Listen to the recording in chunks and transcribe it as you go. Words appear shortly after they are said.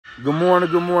Good morning,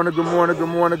 good morning, good morning, good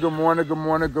morning, good morning, good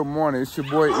morning, good morning. It's your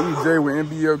boy EJ with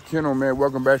NBL Kennel, man.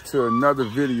 Welcome back to another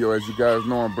video. As you guys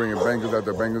know, I'm bringing bangers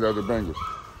after bangers after bangers.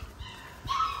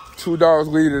 $2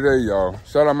 lead today, y'all.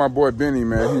 Shout out my boy Bennie,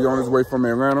 man. He's on his way from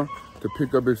Atlanta to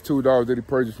pick up his $2 that he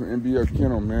purchased from NBL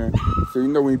Kennel, man. So you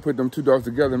know when you put them $2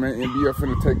 together, man, NBL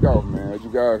finna take off, man. As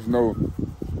you guys know,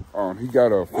 he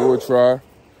got a full tri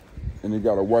and he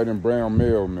got a white and brown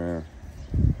male, man.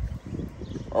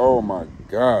 Oh my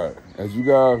God. As you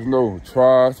guys know,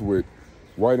 tries with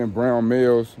white and brown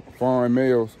males, fawn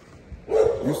males,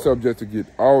 you subject to get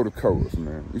all the colors,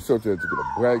 man. You subject to get a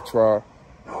black tri,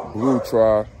 blue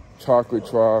tri, chocolate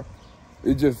tri.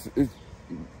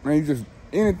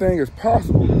 Anything is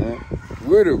possible, man.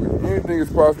 Literally, anything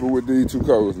is possible with these two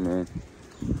colors, man.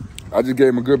 I just gave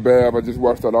him a good bath. I just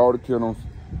washed out all the kennels.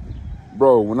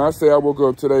 Bro, when I say I woke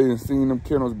up today and seen them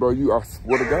kennels, bro, I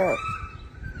swear to God.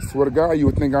 Swear to God, you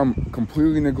would think I'm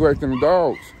completely neglecting the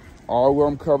dogs. All of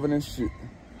them covered in shit.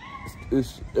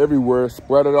 It's everywhere,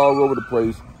 splattered all over the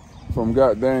place. From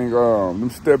goddamn them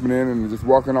stepping in and just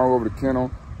walking all over the kennel.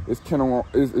 It's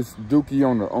dookie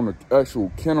on the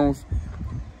actual kennels.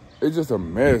 It's just a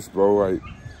mess, bro. Like,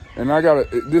 and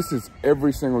this is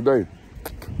every single day.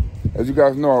 As you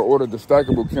guys know, I ordered the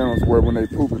stackable kennels where when they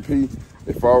poop and pee,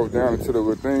 it falls down into the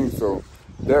little thing. So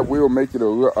that will make it a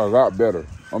lot better.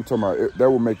 I'm talking about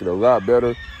that will make it a lot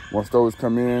better once those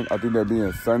come in. I think that'll be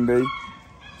in Sunday.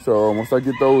 So once I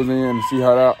get those in and see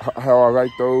how I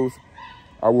like those,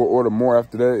 I will order more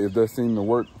after that if that seems to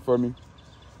work for me.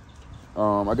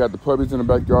 I got the puppies in the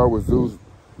backyard with Zeus,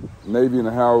 Navi in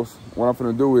the house. What I'm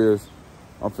finna do is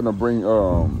I'm finna bring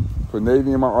put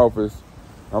Navi in my office.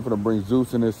 I'm finna bring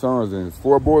Zeus and his sons in. There's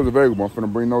 4 boys available. I'm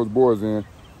finna bring those boys in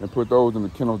and put those in the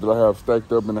kennels that I have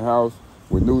stacked up in the house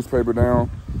with newspaper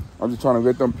down. I'm just trying to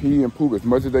let them pee and poop as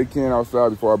much as they can outside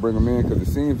before I bring them in, because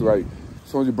it seems like as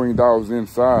soon as you bring dogs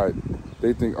inside,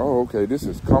 they think, oh, okay, this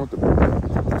is comfortable.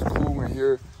 It's cool in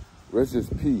here. Let's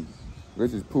just pee.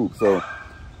 Let's just poop. So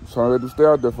I'm trying to let them stay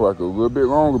out there for like a little bit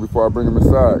longer before I bring them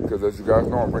inside, because as you guys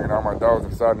know, I'm bringing all my dogs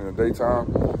inside in the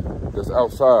daytime. That's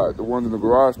outside. The ones in the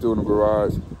garage, still in the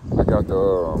garage. I got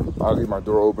I leave my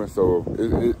door open, so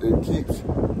it keeps,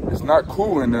 it's not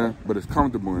cool in there, but it's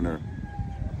comfortable in there.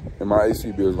 And my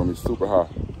AC bill is gonna be super high.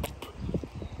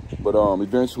 But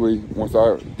eventually, once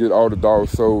I get all the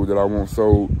dogs sold that I want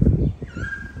sold,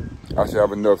 I should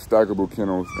have enough stackable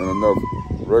kennels and enough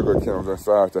regular kennels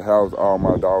inside to house all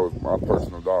my dogs, my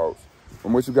personal dogs.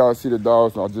 From what you guys see the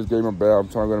dogs, I just gave them a bath. I'm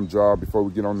trying to let them dry before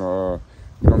we get on the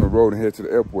road and head to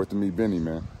the airport to meet Bennie,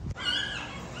 man.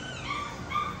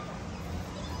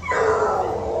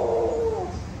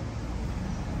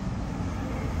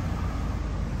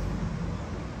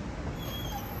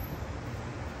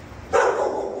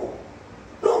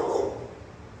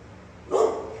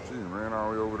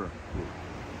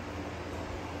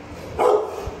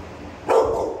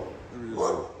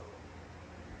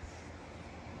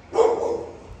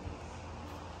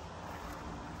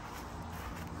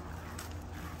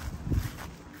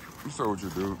 So what you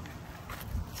do?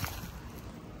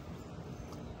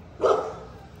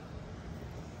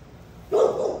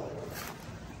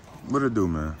 What it do,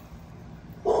 man?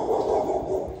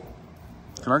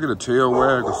 Can I get a tail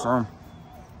wag or something?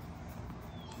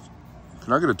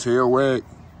 Can I get a tail wag?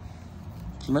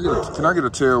 Can I get a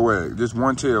tail wag? Just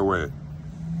one tail wag.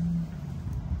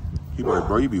 He be like,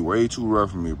 bro, you be way too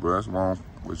rough for me, bro. That's wrong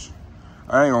with you.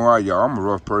 I ain't gonna lie, y'all. I'm a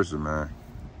rough person, man.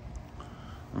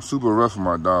 I'm super rough with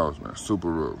my dogs, man. Super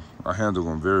rough. I handle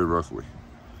them very roughly.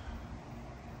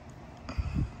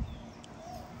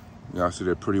 Y'all see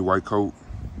that pretty white coat?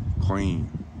 Clean.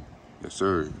 Yes,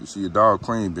 sir. You see your dog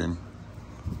clean, Bennie.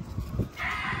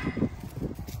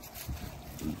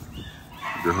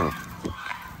 Get her.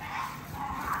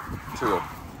 Tail.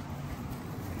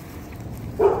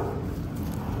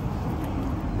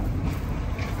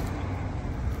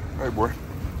 Hey, boy.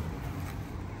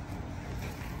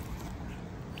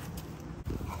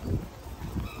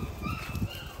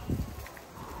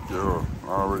 Yeah,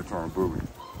 already trying to bully.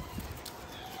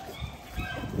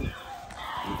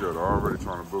 You got already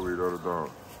trying to bully the other dog.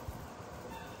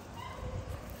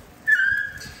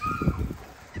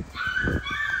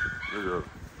 Look at her.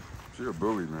 She a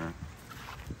bully, man.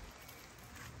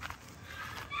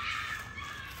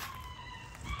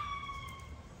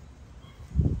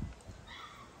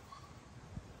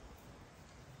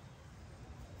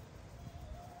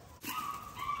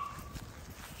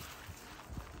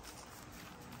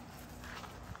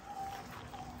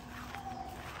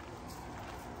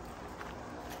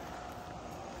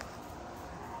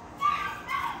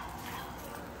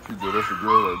 She did. That's a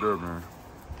girl right there, man.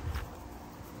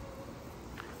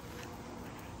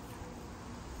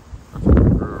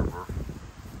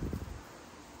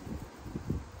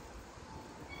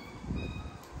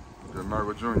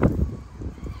 Nyla Jr.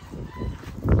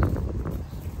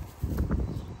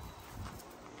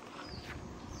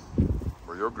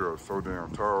 But your girl's so damn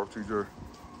tall, TJ.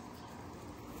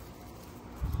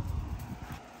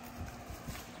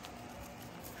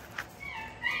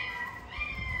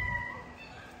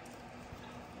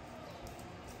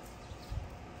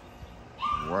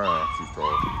 Wow, she's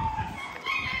tall.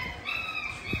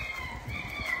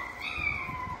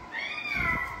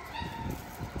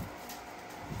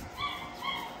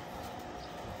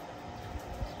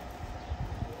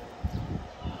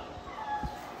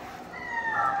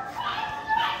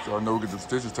 So I know we get the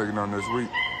stitches taken out next week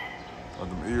of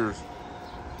them ears.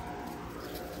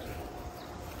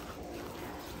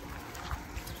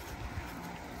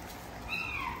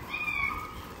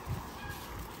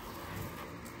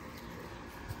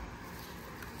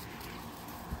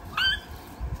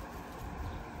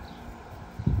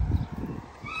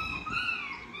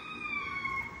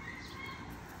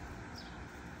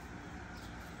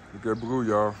 Look at Blue,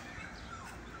 y'all.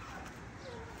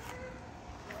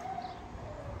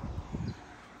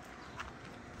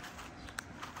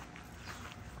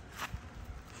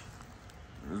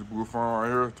 This Blue fawn right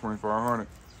here, 2,500.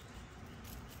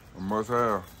 A must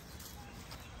have.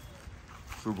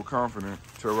 Super confident.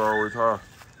 Tail always high.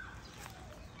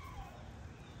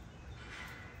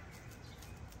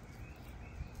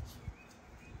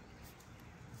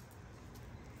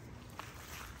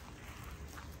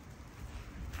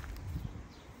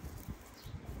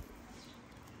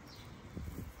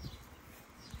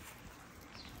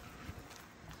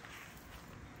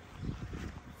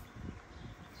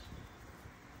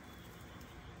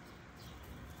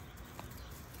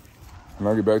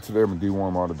 When I get back today, I'm gonna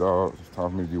deworm all the dogs. It's time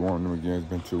for me to deworm them again. It's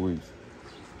been 2 weeks.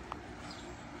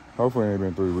 Hopefully it ain't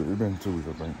been 3 weeks. It's been 2 weeks,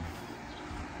 I think.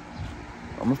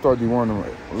 I'm gonna start deworming them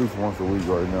at least once a week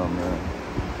right now, man.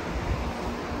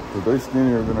 Cause they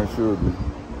skinnier than they should be.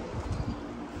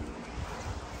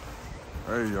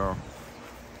 Hey, y'all.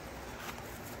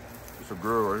 It's a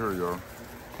girl right here, y'all.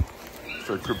 It's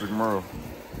a Crypitc Merle.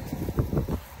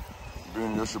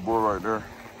 Bennie, that's your boy right there.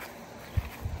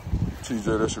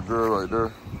 TJ, that's your girl right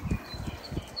there.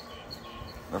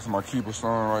 That's my keeper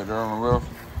son right there on the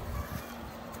left.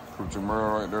 Crypitc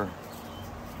Merle right there.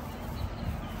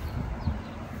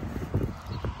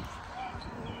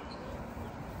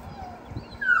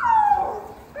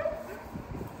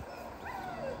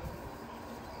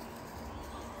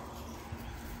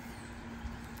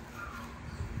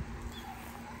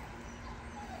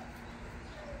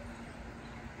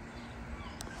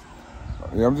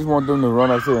 Yeah, I'm just want them to run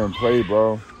out there and play,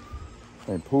 bro,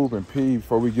 and poop and pee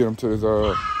before we get them to this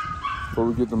before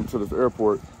we get them to this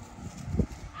airport.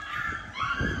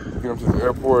 Get them to the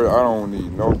airport. I don't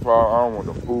need no problem. I don't want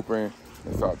them pooping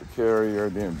inside the carrier.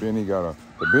 Then Bennie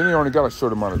Bennie only got a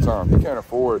short amount of time. He can't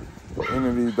afford for any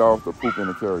of these dogs to poop in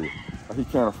the carrier. He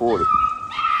can't afford it.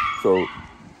 So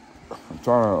I'm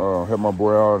trying to help my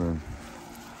boy out and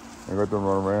let them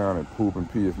run around and poop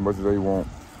and pee as much as they want.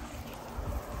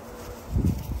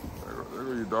 There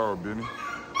go your dog, Bennie.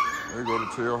 There you go, the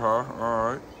tail high. All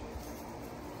right.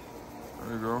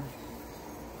 There you go.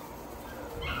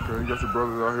 Okay, you got your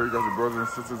brothers out here. You got your brothers and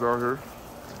sisters out here.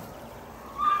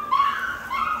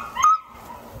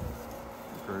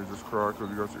 Okay, you just cried because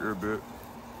you got your ear bit.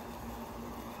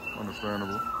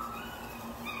 Understandable.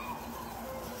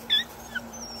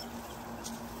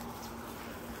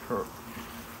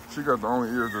 She got the only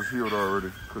ears that's healed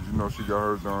already because you know she got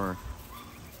hers done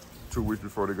 2 weeks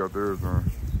before they got theirs done.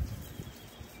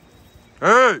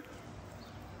 Hey!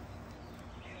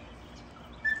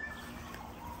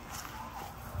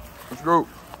 Let's go.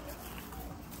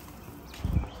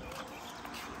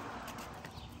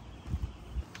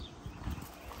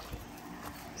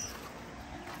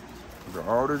 We got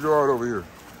all this yard over here.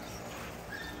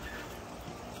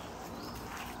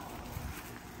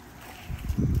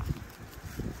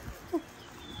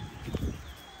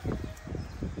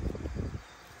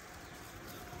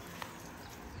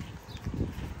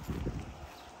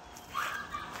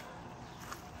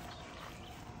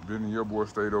 Bennie, your boy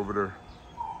stayed over there.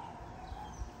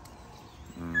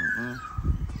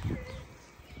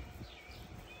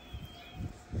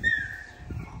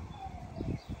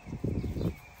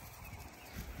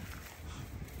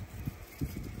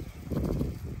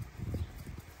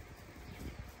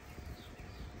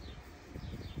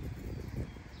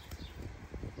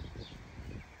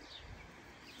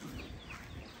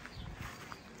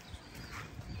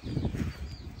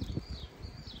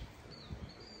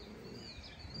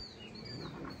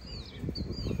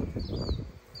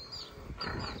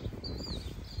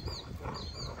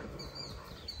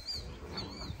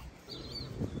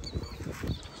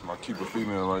 keep a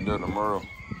female like that, a Merle.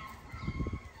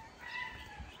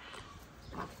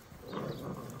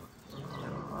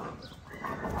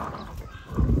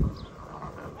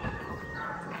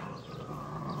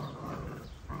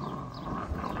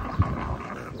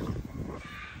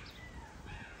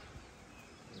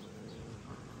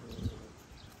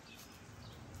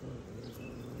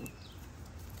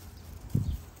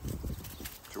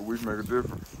 So we make a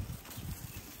difference.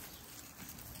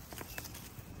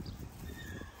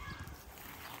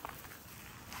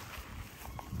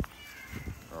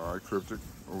 All right, Crypitc,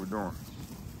 what we doing?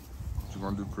 What you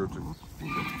gonna do, Crypitc?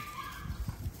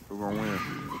 Who gonna win?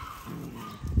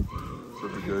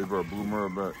 Crypitc gave up, blew Merle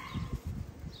back.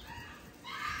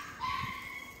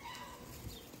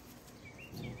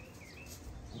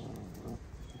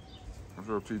 What's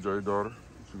up, TJ, daughter?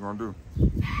 What you gonna do?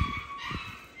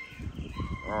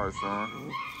 All right, son.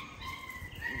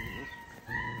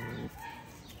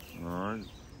 All right,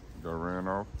 got ran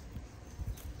off.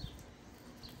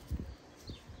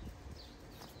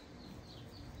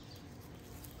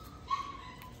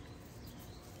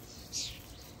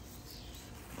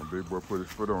 My big boy put his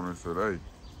foot on it and said, hey,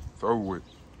 it's over with.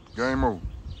 Game over.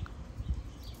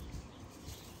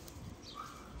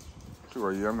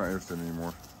 Yeah, I'm not interested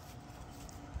anymore.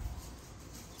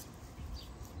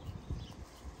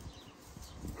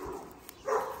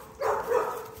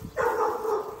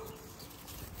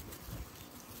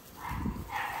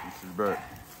 Back.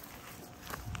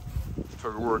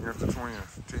 Tug of war against the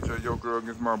twins. TJ, your girl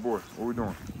against my boy. What we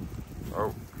doing?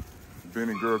 Oh,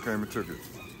 Bennie girl came and took it.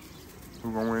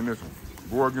 Who gonna win this one?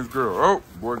 Boy against girl. Oh,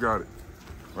 boy got it.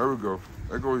 There we go.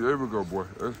 There we go, boy.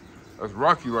 That's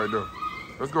Rocky right there.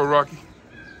 Let's go, Rocky.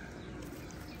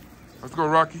 Let's go,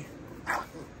 Rocky.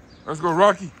 Let's go,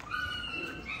 Rocky.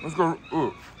 Let's go.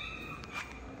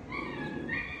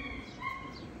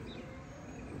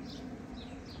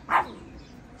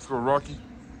 Let's go, Rocky.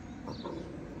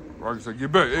 Rocky said,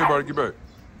 get back. Everybody get back.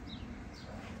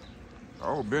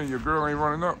 Oh, Ben, your girl ain't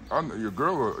running up. I know your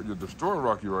girl, you're destroying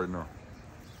Rocky right now.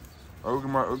 Oh, look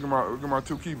at my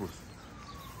two keepers.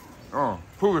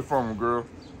 Pull it from him, girl.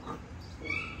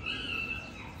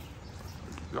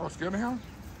 Y'all scared of him?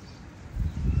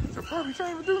 The puppy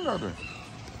can't even do nothing.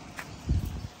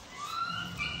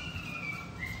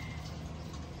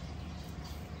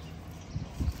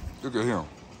 Look at him.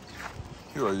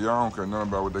 He like, yeah, I don't care nothing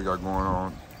about what they got going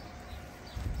on.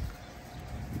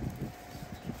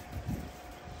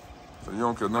 So you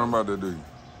don't care nothing about that, do you?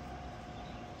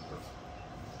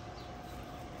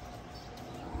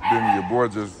 Bennie, your boy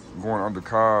just going under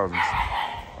cars and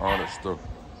all that stuff.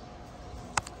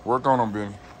 Work on him,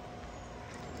 Bennie.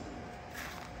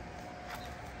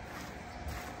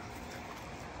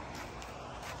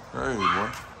 Hey, boy.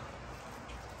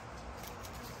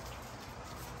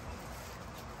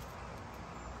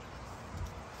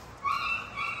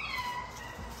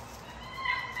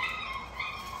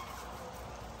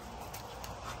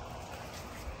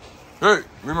 Hey,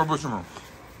 leave my bush alone.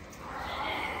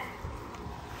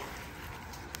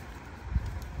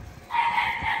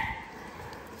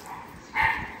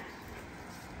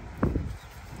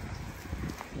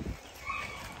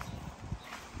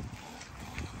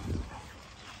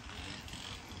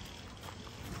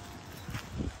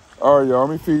 All right, y'all,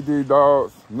 let me feed these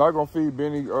dogs. I'm not gonna feed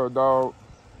Bennie a dog.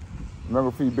 I'm not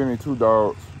gonna feed Bennie 2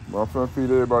 dogs, but I'm finna feed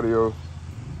everybody else.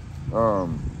 I'll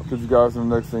catch you guys in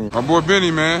the next scene. My boy Bennie,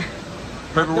 man.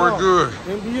 Paperwork good.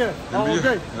 NBA. All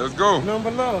day. Let's go.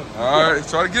 Number love. All right,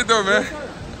 try to get there, man.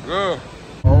 Good.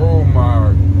 Oh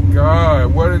my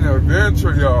God, what an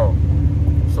adventure, y'all.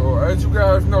 So as you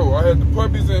guys know, I had the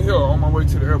puppies in here on my way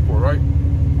to the airport, right?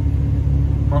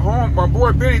 My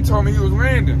boy Bennie told me he was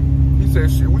landing. He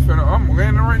said, shit, I'm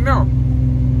landing right now.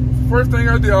 First thing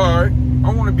I did, all right,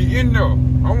 I want to be in there.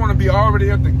 I want to be already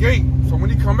at the gate. So when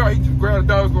he come out, he just grab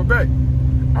the dogs, go back.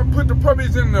 I put the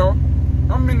puppies in there.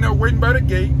 I'm in there waiting by the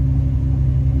gate.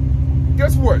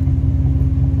 Guess what?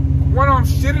 When I'm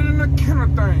shitting in the kennel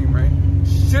thing, man.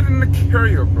 Shitting in the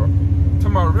carrier, bro.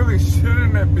 Talking about really shitting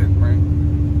in that bitch,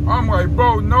 man. I'm like,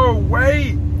 bro, no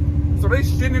way. So they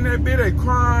shitting in that bitch, they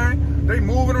crying. They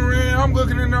moving around, I'm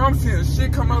looking in there, I'm seeing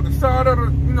shit come out the side of the,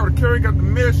 the carrier got the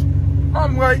mesh.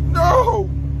 I'm like, no,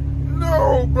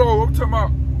 bro. I'm talking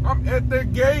about, I'm at the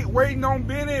gate waiting on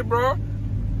Bennie, bro.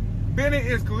 Bennie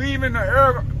is leaving the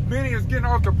air, Bennie is getting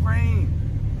off the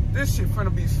plane. This shit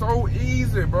finna be so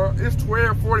easy, bro. It's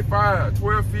 12:45,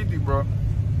 12:50, bro.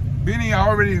 Bennie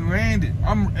already landed.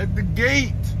 I'm at the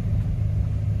gate.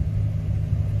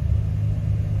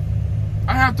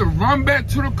 I have to run back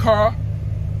to the car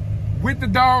with the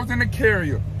dogs in the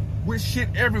carrier, with shit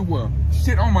everywhere.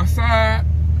 Shit on my side,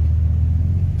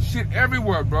 shit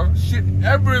everywhere, bro. Shit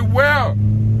everywhere.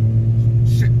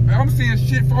 Shit, I'm seeing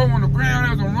shit fall on the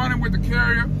ground as I'm running with the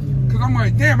carrier. Cause I'm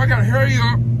like, damn, I gotta hurry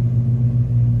up.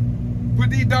 Put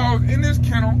these dogs in this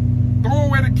kennel, throw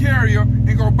away the carrier,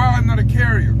 and go buy another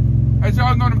carrier. As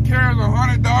y'all know, them carriers are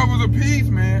 $100 a piece,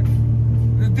 man.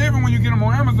 It's different when you get them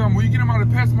on Amazon. When you get them out of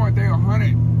PetSmart, they're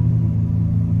 $100.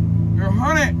 They're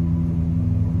 $100.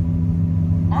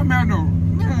 I'm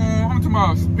talking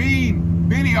about speed.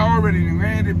 Bennie already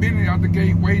landed. Bennie out the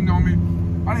gate waiting on me.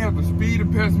 I didn't have to speed to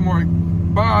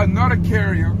PetSmart, buy another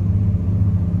carrier,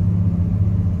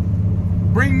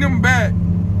 bring them back.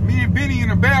 Me and Bennie in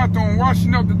the bathroom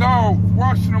washing up the dogs,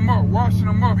 washing them up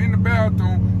in the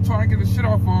bathroom, trying to get the shit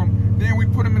off of them. Then we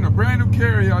put them in a brand new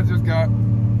carrier I just got,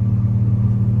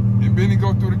 and Bennie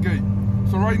go through the gate.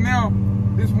 So right now,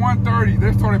 it's 1:30.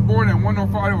 They started boarding at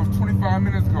 1:05. It was 25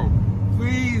 minutes ago.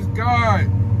 Please, God,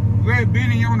 let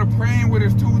Bennie on the plane with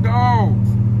his 2 dogs.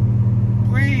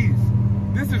 Please.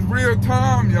 This is real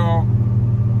time, y'all.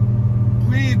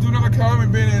 Please do not call me,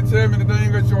 Bennie, and tell me that they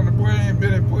ain't got you on the plane,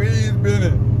 Bennie. Please,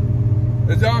 Bennie.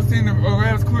 As y'all seen the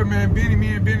last clip, man, me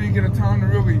and Bennie didn't get a time to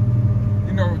really,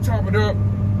 you know, chop it up.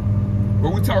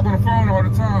 But we talk on the phone all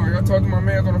the time. Like I talk to my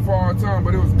man on the phone all the time,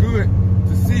 but it was good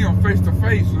to see him face to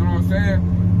face, you know what I'm saying?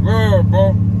 Love,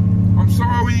 bro. I'm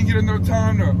sorry we didn't get enough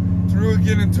time to really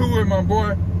get into it, my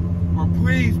boy. But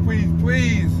please, please,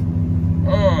 please,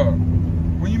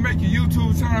 when you make your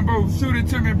YouTube channel, bro, shoot it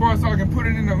to me, boy, so I can put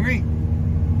it in the link.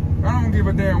 I don't give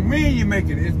a damn when you make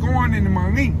it. It's going into my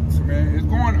links, man. It's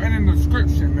going in the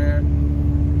description, man.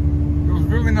 It was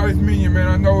really nice meeting you, man.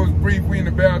 I know it was brief. We in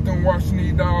the bathroom washing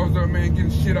these dogs up, man, getting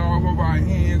shit all over our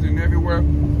hands and everywhere.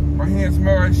 My hands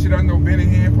smell like shit. I know Bennie's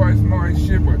hand probably smell like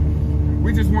shit, but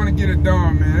we just want to get it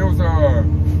done, man. It was,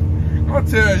 I'll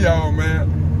tell y'all, man.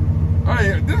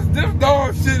 This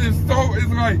dog shit is so,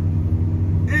 it's like,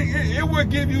 it will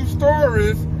give you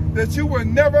stories that you would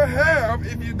never have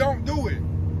if you don't do it.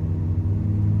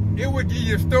 It would give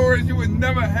you stories you would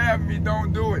never have if you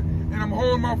don't do it. And I'm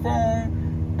holding my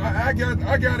phone. I got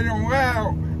it on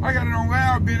loud. I got it on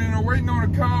loud, Bennie, and I'm waiting on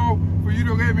a call for you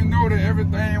to let me know that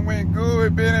everything went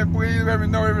good, Bennie. Please let me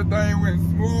know everything went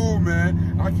smooth,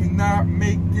 man. I cannot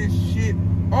make this shit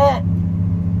up.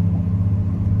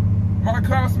 My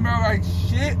car smell like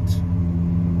shit.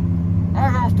 I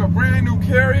lost a brand new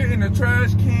carrier in the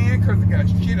trash can because it got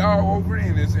shit all over it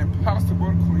and it's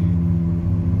impossible to clean.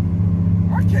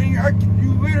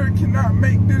 You literally cannot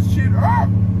make this shit up.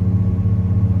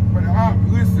 But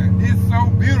listen, it's so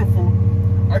beautiful.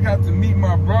 I got to meet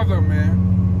my brother, man.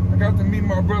 I got to meet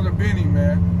my brother Bennie,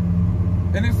 man.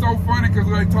 And it's so funny because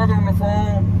like talking on the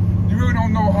phone, you really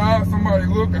don't know how somebody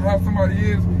look or how somebody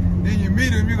is. Then you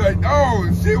meet him, you're like, oh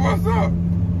shit, what's up?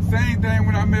 Same thing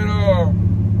when I met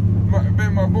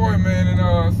my boy, man, in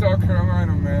South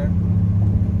Carolina, man.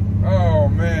 Oh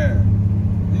man,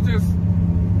 you just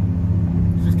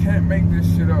can't make this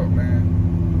shit up, man.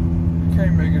 You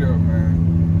can't make it up, man.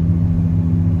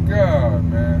 God,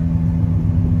 man.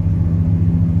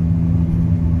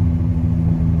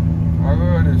 I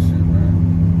love this shit, man.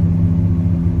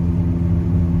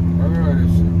 I love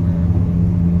this shit, man.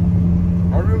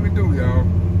 I really do, y'all.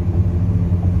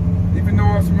 Even though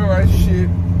I smell like shit,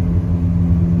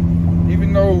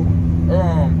 even though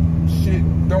shit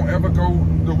don't ever go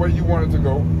the way you want it to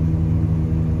go.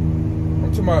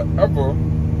 I'm talking about ever.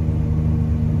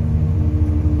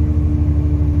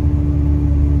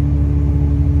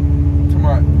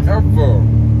 Ever.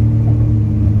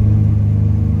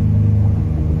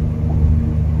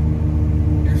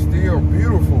 It's still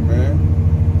beautiful, man.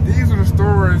 These are the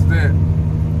stories that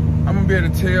I'm gonna be able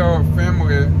to tell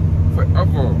family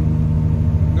forever.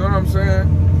 You know what I'm saying?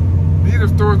 These are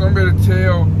stories I'm gonna be able to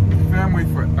tell family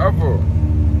forever.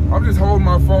 I'm just holding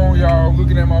my phone, y'all,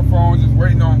 looking at my phone, just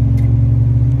waiting on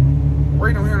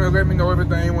him to let me know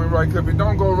everything went right. Cause if it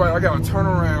don't go right, I gotta turn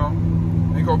around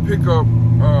and go pick up.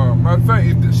 Matter of fact,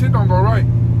 if the shit don't go right,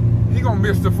 he gonna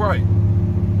miss the flight.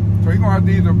 So he gonna have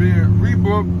to either be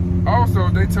rebooked. Also,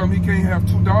 they tell me he can't have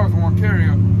 2 dogs in one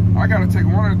carrier. I gotta take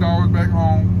one of the dogs back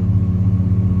home,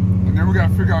 and then we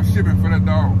gotta figure out shipping for that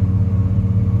dog.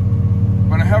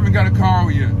 But I haven't got a call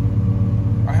yet.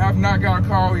 I have not got a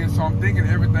call yet, so I'm thinking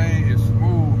everything is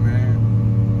smooth, man.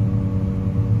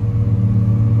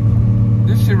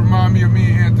 This shit remind me of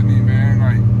me and Anthony, man.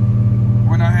 Like,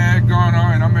 when I had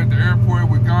Ghana and I'm at the airport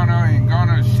with Ghana and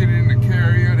Ghana shitted in the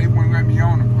carrier, they wouldn't let me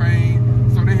on the plane,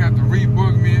 so they had to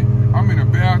rebook me. I'm in the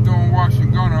bathroom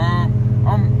washing Ghana up.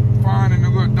 I'm finding the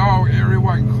little dog area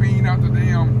where I can clean out the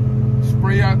damn,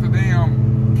 spray out the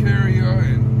damn carrier,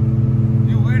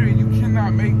 and you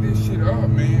cannot make this shit up,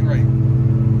 man. Like,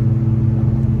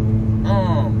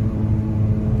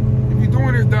 if you're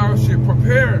doing this dog shit,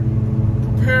 prepare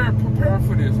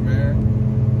for this, man.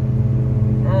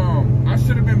 I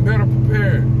should have been better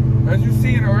prepared. As you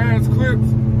see in the last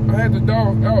clips, I had the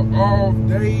dogs out all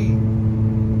day.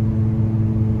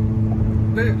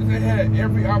 They had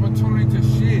every opportunity to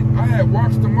shit. I had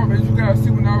washed them up. As you guys see,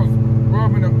 when I was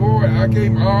rubbing the board, I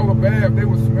gave them all a bath. They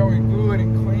were smelling good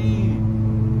and clean.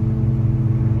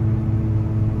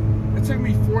 It took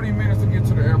me 40 minutes to get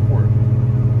to the airport.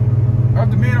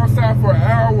 After being outside for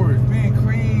hours, being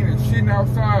clean and shitting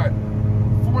outside,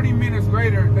 40 minutes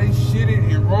later, they shitted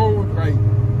and rolled like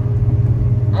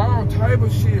all type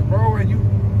of shit, bro. And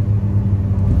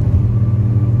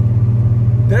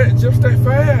just that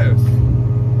fast.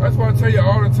 That's why I tell you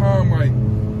all the time, like,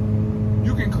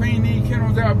 you can clean these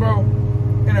kennels out, bro,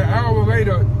 and an hour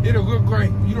later, it'll look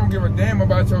like you don't give a damn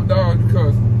about your dogs,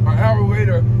 because an hour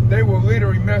later, they will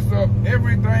literally mess up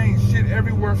everything, shit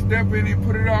everywhere, step in it,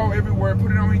 put it all everywhere,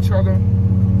 put it on each other.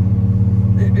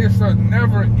 It's a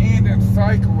never-ending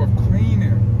cycle of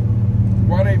cleaning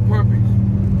while they puppies.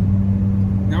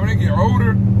 Now, when they get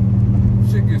older,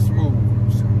 shit gets smooth.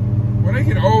 When they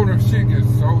get older, shit gets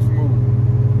so smooth.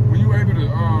 When you able to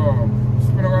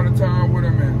spend a lot of time with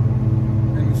them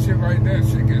and shit like that,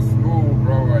 shit gets smooth,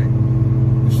 bro. Like,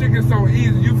 the shit gets so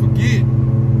easy, you forget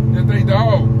that they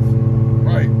dogs.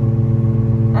 Like,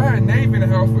 I had Navi in the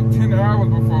house for 10 hours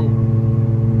before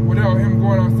without him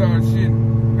going outside and shit.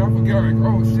 And I forgot, like,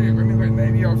 oh shit, let me let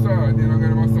Navi outside. Then I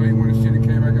let him outside, he went and shit and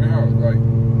came back in the house. Like,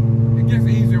 it gets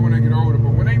easier when they get older.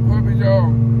 But when they puppies,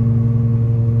 y'all,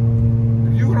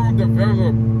 if you don't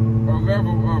develop a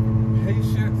level of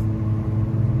patience,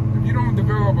 if you don't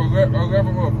develop a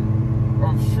level of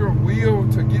sure will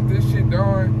to get this shit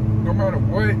done, no matter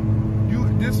what,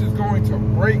 this is going to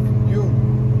break you.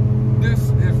 This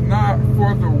is not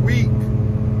for the weak.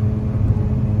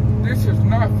 This is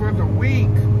not for the weak.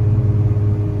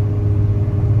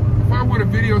 If I would have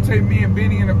videotaped me and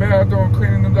Bennie in the bathroom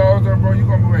cleaning the dogs up, bro, you're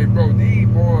gonna be like, bro, these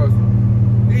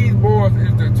boys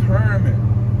is determined.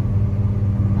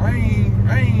 I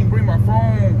ain't bring my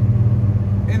phone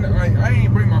in. I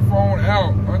ain't bring my phone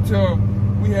out until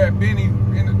we had Bennie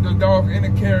and the dogs in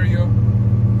the carrier,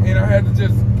 and I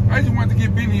just wanted to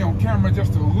get Bennie on camera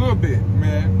just a little bit,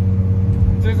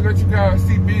 man, just to let you guys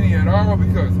see Bennie at all,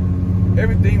 because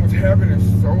everything was happening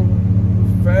so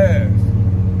fast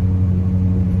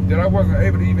that I wasn't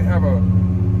able to even have a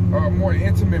more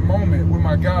intimate moment with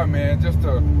my guy, man. Just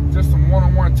some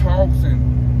one-on-one talks,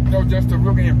 and just to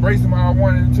really embrace him how I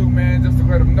wanted to, man. Just to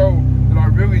let him know that I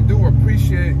really do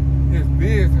appreciate his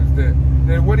business.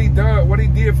 That what he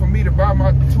did for me to buy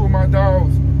two of my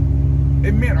dogs,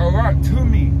 it meant a lot to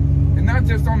me, and not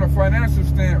just on the financial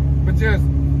stamp, but just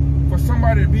for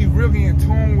somebody to be really in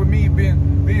tune with me,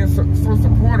 being so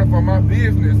supportive of my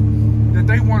business, that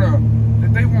they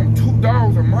want 2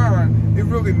 dogs of mine. It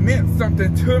really meant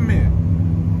something to me.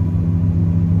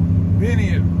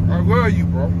 Bennie, I love you,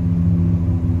 bro.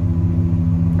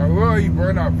 I love you, bro,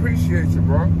 and I appreciate you,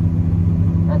 bro.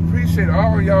 I appreciate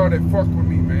all of y'all that fuck with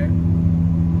me, man.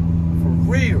 For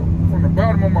real, from the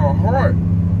bottom of my heart.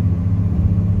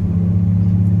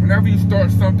 Whenever you start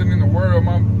something in the world,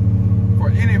 for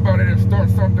anybody that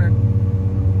starts something,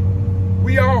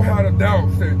 we all had a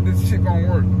doubt that this shit gonna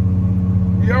work.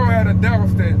 We all had a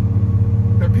doubt that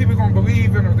people gonna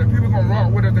believe in us, that people gonna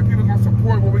rock with us, that people gonna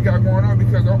support what we got going on,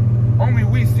 because only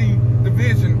we see the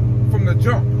vision from the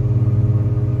jump.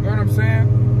 You know what I'm saying?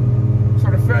 So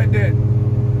the fact that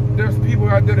there's people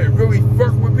out there that really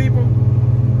fuck with people,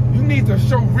 you need to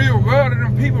show real love to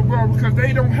them people, bro, because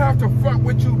they don't have to fuck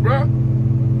with you, bro.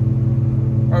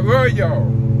 I love y'all.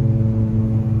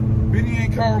 Bennie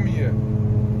ain't called me yet.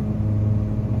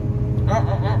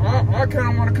 I kind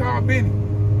of want to call Bennie,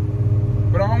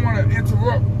 but I don't want to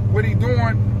interrupt what he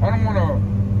doing. I don't want to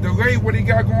delay what he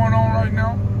got going on right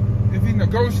now. If he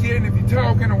negotiating, if he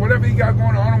talking, or whatever he got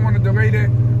going on, I don't want to delay that.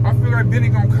 I feel like Bennie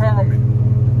gonna call me.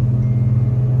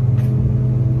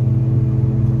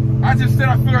 I just said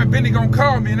I feel like Bennie gonna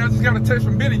call me, and I just got a text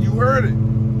from Bennie. You heard it.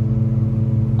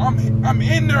 I'm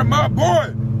in there, my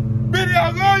boy. Bennie,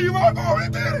 I love you, my boy. We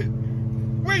did it.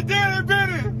 We did it,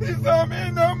 Bennie. He said I'm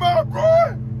in there, my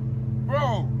boy.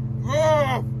 Bro,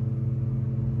 love.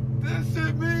 This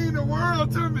shit mean the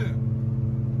world to me.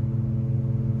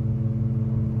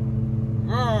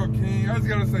 Love, King. I just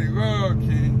gotta say love,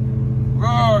 King.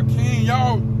 Love, King.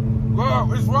 Y'all,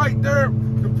 love, it's right there.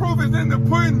 The proof is in the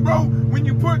pudding, bro. When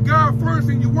you put God first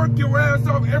and you work your ass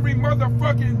off every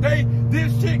motherfucking day,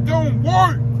 this shit gon'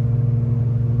 work.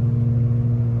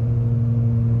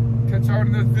 Catch y'all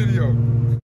in this video.